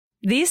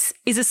This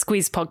is a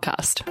Squiz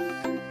podcast.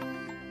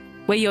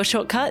 We're your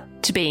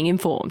shortcut to being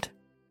informed.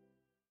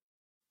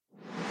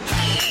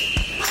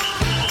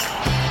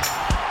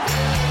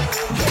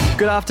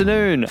 Good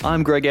afternoon,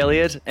 I'm Greg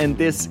Elliott and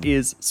this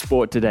is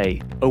Sport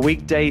Today, a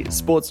weekday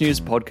sports news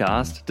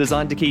podcast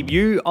designed to keep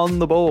you on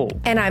the ball.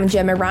 And I'm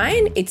Gemma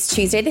Ryan. It's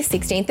Tuesday the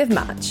 16th of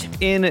March.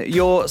 In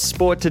your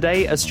Sport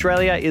Today,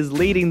 Australia is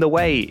leading the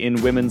way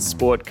in women's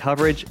sport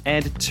coverage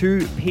and 2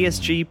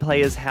 PSG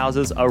players'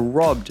 houses are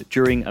robbed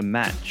during a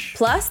match.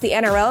 Plus, the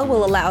NRL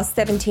will allow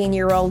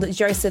 17-year-old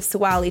Joseph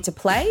Suaalii to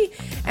play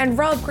and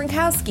Rob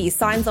Gronkowski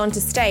signs on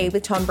to stay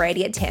with Tom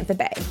Brady at Tampa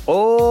Bay.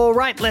 All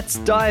right, let's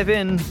dive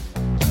in.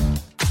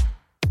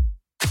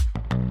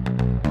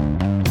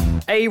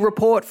 A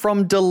report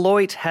from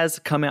Deloitte has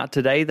come out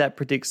today that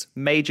predicts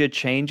major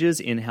changes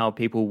in how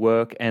people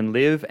work and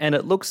live, and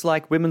it looks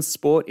like women's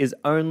sport is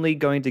only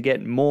going to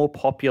get more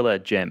popular,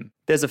 Gem.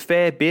 There's a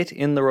fair bit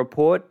in the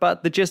report,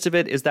 but the gist of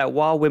it is that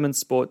while women's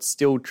sport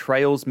still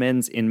trails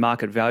men's in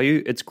market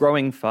value, it's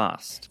growing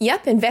fast.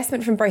 Yep,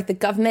 investment from both the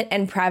government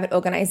and private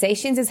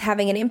organisations is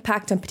having an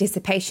impact on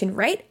participation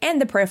rate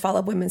and the profile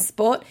of women's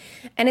sport,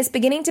 and it's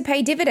beginning to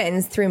pay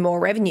dividends through more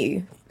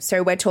revenue.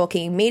 So we're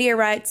talking media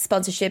rights,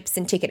 sponsorships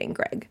and ticketing,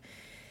 Greg.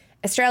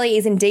 Australia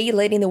is indeed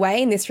leading the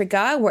way in this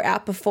regard. We're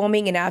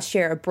outperforming in our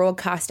share of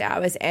broadcast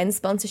hours and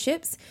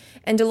sponsorships.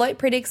 And Deloitte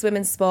predicts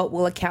women's sport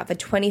will account for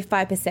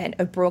 25%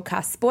 of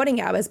broadcast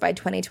sporting hours by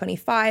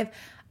 2025,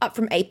 up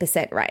from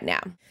 8% right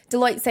now.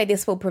 Deloitte say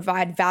this will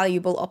provide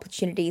valuable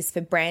opportunities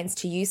for brands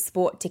to use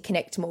sport to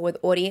connect more with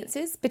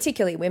audiences,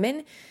 particularly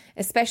women,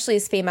 especially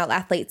as female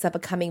athletes are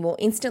becoming more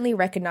instantly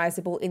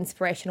recognisable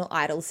inspirational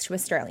idols to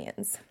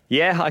Australians.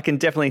 Yeah, I can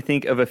definitely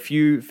think of a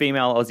few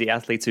female Aussie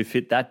athletes who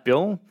fit that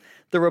bill.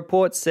 The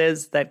report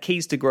says that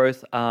keys to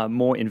growth are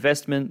more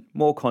investment,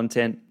 more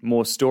content,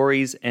 more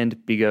stories,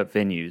 and bigger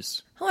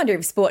venues. I wonder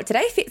if Sport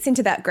Today fits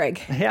into that,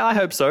 Greg. Yeah, I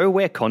hope so.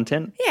 We're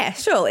content. Yeah,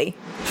 surely.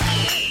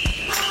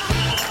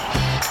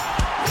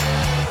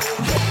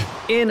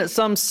 In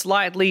some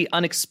slightly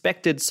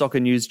unexpected soccer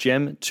news,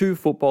 Gem, 2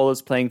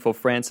 footballers playing for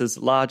France's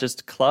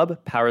largest club,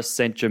 Paris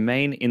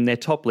Saint-Germain, in their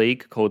top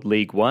league called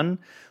Ligue 1,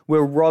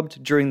 were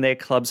robbed during their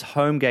club's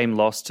home game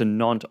loss to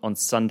Nantes on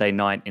Sunday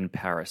night in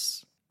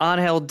Paris.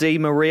 Angel Di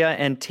Maria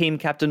and team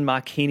captain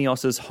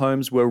Marquinhos'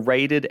 homes were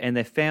raided and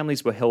their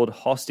families were held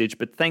hostage,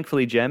 but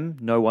thankfully, Gem,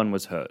 no one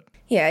was hurt.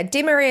 Yeah,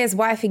 Di Maria's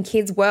wife and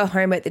kids were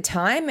home at the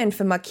time, and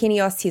for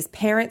Marquinhos, his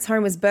parents'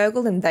 home was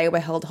burgled and they were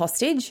held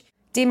hostage.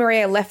 Di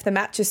Maria left the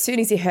match as soon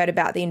as he heard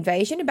about the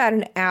invasion, about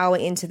an hour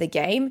into the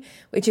game,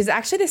 which is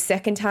actually the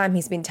second time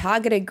he's been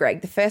targeted,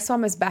 Greg. The first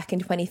one was back in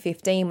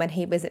 2015 when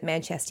he was at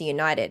Manchester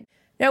United.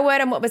 No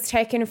word on what was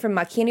taken from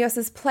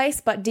Marquinhos'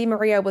 place, but Di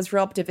Maria was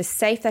robbed of a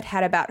safe that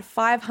had about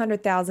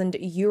 500,000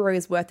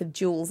 euros worth of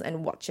jewels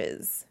and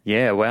watches.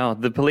 Yeah, wow.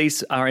 The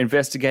police are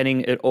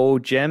investigating it all,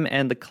 Gem,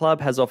 and the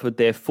club has offered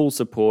their full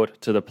support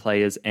to the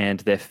players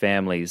and their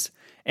families.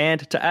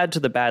 And to add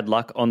to the bad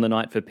luck on the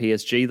night for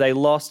PSG, they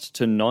lost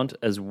to Nantes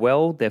as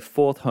well, their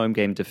 4th home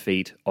game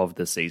defeat of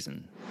the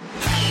season.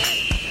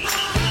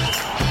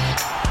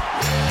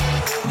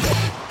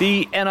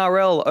 The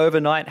NRL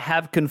overnight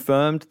have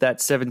confirmed that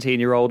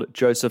 17-year-old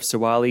Joseph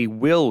Suaalii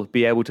will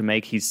be able to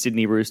make his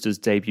Sydney Roosters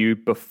debut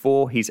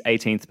before his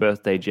 18th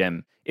birthday,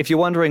 Gem. If you're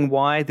wondering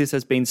why this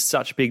has been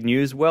such big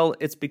news, well,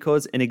 it's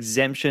because an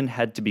exemption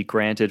had to be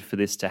granted for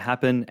this to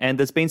happen, and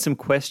there's been some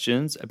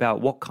questions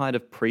about what kind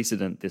of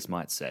precedent this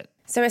might set.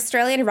 So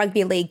Australian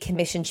Rugby League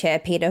Commission Chair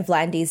Peter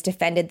V'landys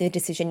defended the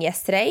decision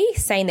yesterday,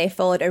 saying they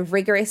followed a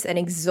rigorous and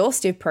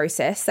exhaustive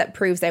process that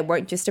proves they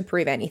won't just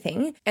approve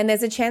anything, and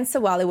there's a chance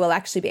Suaalii will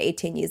actually be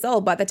 18 years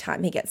old by the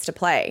time he gets to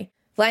play.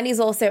 V'landys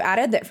also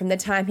added that from the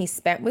time he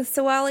spent with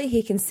Suaalii,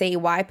 he can see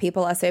why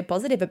people are so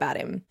positive about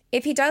him.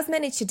 If he does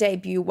manage to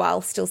debut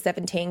while still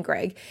 17,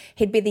 Greg,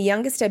 he'd be the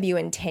youngest debut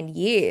in 10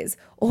 years,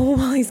 all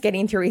while he's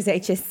getting through his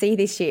HSC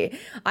this year.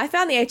 I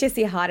found the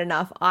HSC hard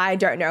enough. I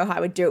don't know how I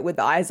would do it with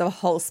the eyes of a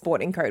whole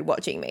sporting code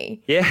watching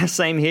me. Yeah,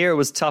 same here. It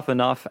was tough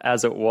enough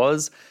as it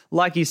was.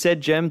 Like you said,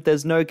 Gem,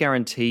 there's no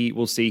guarantee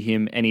we'll see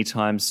him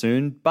anytime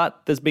soon,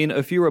 but there's been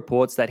a few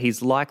reports that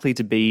he's likely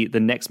to be the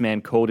next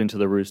man called into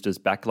the Roosters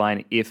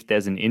backline if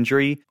there's an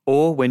injury,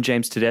 or when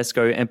James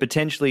Tedesco and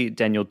potentially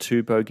Daniel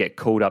Tupou get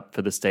called up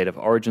for the State of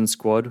Origin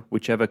squad,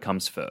 whichever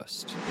comes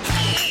first.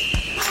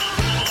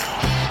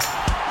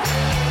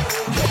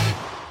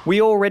 We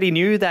already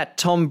knew that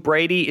Tom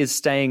Brady is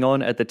staying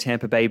on at the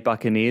Tampa Bay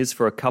Buccaneers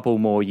for a couple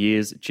more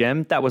years,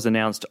 Gem. That was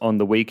announced on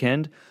the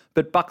weekend.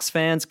 But Bucs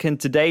fans can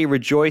today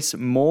rejoice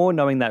more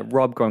knowing that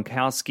Rob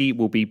Gronkowski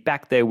will be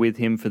back there with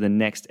him for the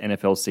next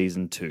NFL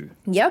season too.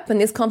 Yep,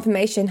 and this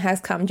confirmation has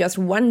come just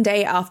one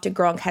day after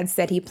Gronk had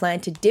said he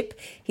planned to dip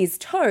his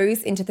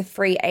toes into the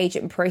free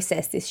agent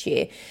process this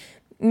year.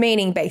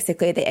 meaning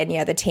basically that any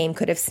other team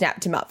could have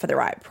snapped him up for the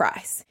right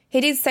price. He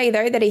did say,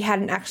 though, that he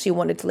hadn't actually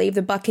wanted to leave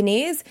the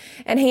Buccaneers,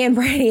 and he and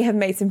Brady have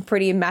made some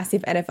pretty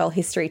massive NFL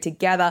history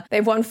together.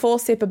 They've won 4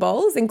 Super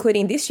Bowls,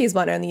 including this year's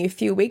one only a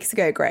few weeks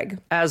ago, Greg.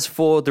 As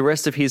for the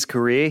rest of his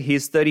career,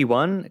 he's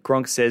 31.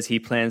 Gronk says he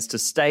plans to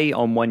stay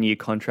on one-year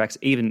contracts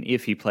even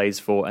if he plays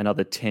for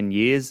another 10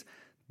 years.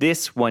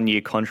 This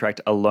one-year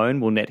contract alone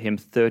will net him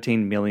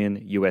 $13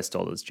 million US,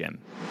 Gem.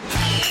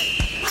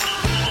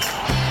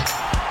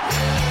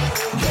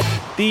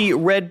 The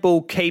Red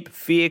Bull Cape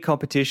Fear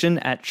competition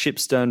at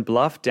Shipstone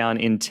Bluff down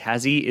in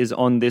Tassie is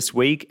on this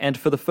week, and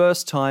for the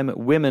first time,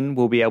 women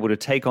will be able to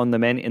take on the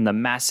men in the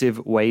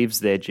massive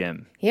waves there,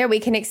 Gem. Yeah, we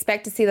can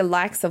expect to see the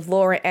likes of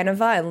Laura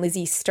Enova and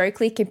Lizzie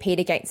Stokely compete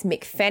against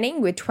Mick Fanning,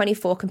 with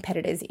 24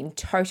 competitors in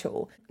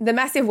total. The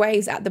massive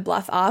waves at the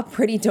Bluff are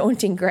pretty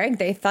daunting, Greg.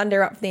 They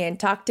thunder up the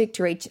Antarctic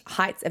to reach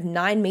heights of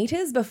 9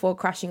 metres before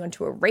crashing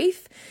onto a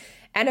reef.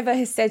 Enova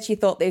has said she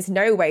thought there's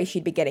no way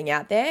she'd be getting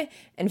out there,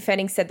 and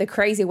Fanning said the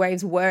crazy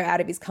waves were out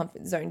of his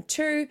comfort zone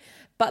too,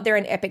 but they're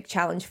an epic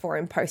challenge for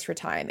him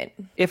post-retirement.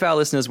 If our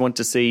listeners want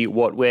to see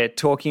what we're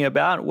talking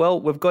about,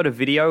 well, we've got a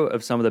video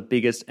of some of the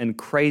biggest and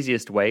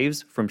craziest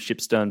waves from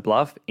Shipstone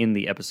Bluff in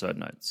the episode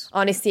notes.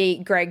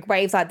 Honestly, Greg,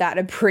 waves like that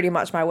are pretty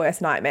much my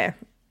worst nightmare.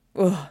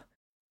 Ugh.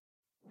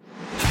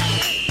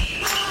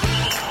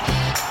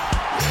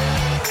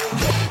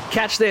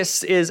 Catch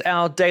This is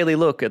our daily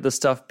look at the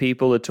stuff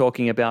people are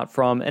talking about,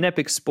 from an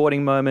epic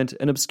sporting moment,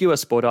 an obscure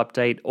sport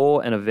update,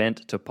 or an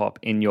event to pop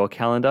in your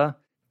calendar.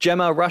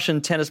 Gemma,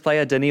 Russian tennis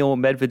player Daniil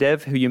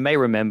Medvedev, who you may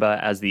remember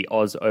as the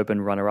Oz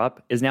Open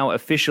runner-up, is now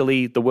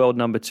officially the world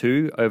number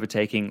 2,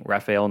 overtaking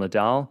Rafael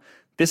Nadal.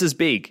 This is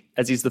big,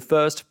 as he's the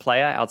first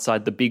player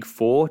outside the Big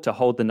Four to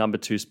hold the number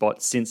 2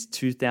 spot since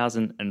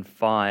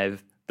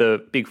 2005.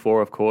 The Big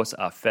Four, of course,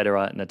 are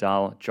Federer,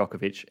 Nadal,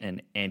 Djokovic,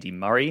 and Andy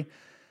Murray.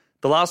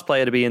 The last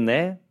player to be in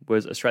there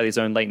was Australia's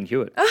own Leighton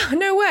Hewitt. Oh,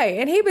 no way.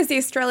 And he was the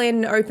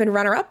Australian Open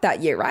runner-up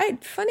that year,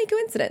 right? Funny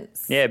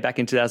coincidence. Yeah, back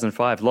in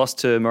 2005. Lost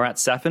to Marat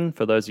Safin,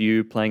 for those of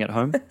you playing at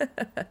home.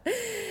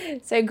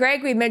 So,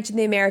 Greg, we mentioned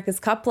the America's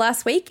Cup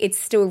last week. It's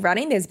still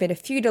running. There's been a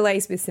few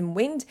delays with some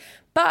wind,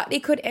 but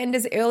it could end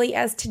as early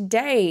as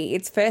today.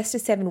 It's first to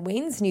 7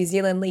 wins. New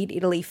Zealand lead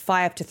Italy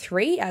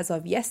 5-3 as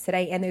of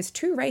yesterday, and there's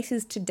 2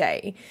 races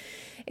today.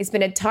 It's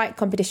been a tight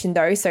competition,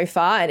 though, so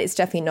far, and it's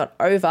definitely not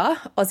over.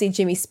 Aussie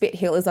Jimmy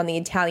Spithill is on the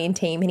Italian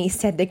team, and he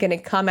said they're going to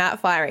come out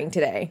firing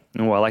today.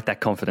 Oh, I like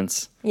that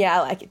confidence. Yeah,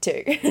 I like it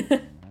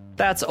too.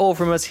 That's all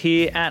from us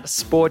here at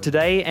Sport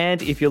Today,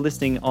 and if you're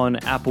listening on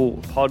Apple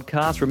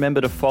Podcasts,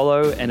 remember to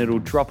follow, and it'll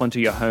drop onto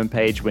your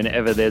homepage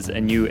whenever there's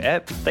a new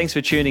ep. Thanks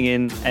for tuning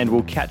in, and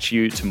we'll catch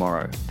you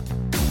tomorrow.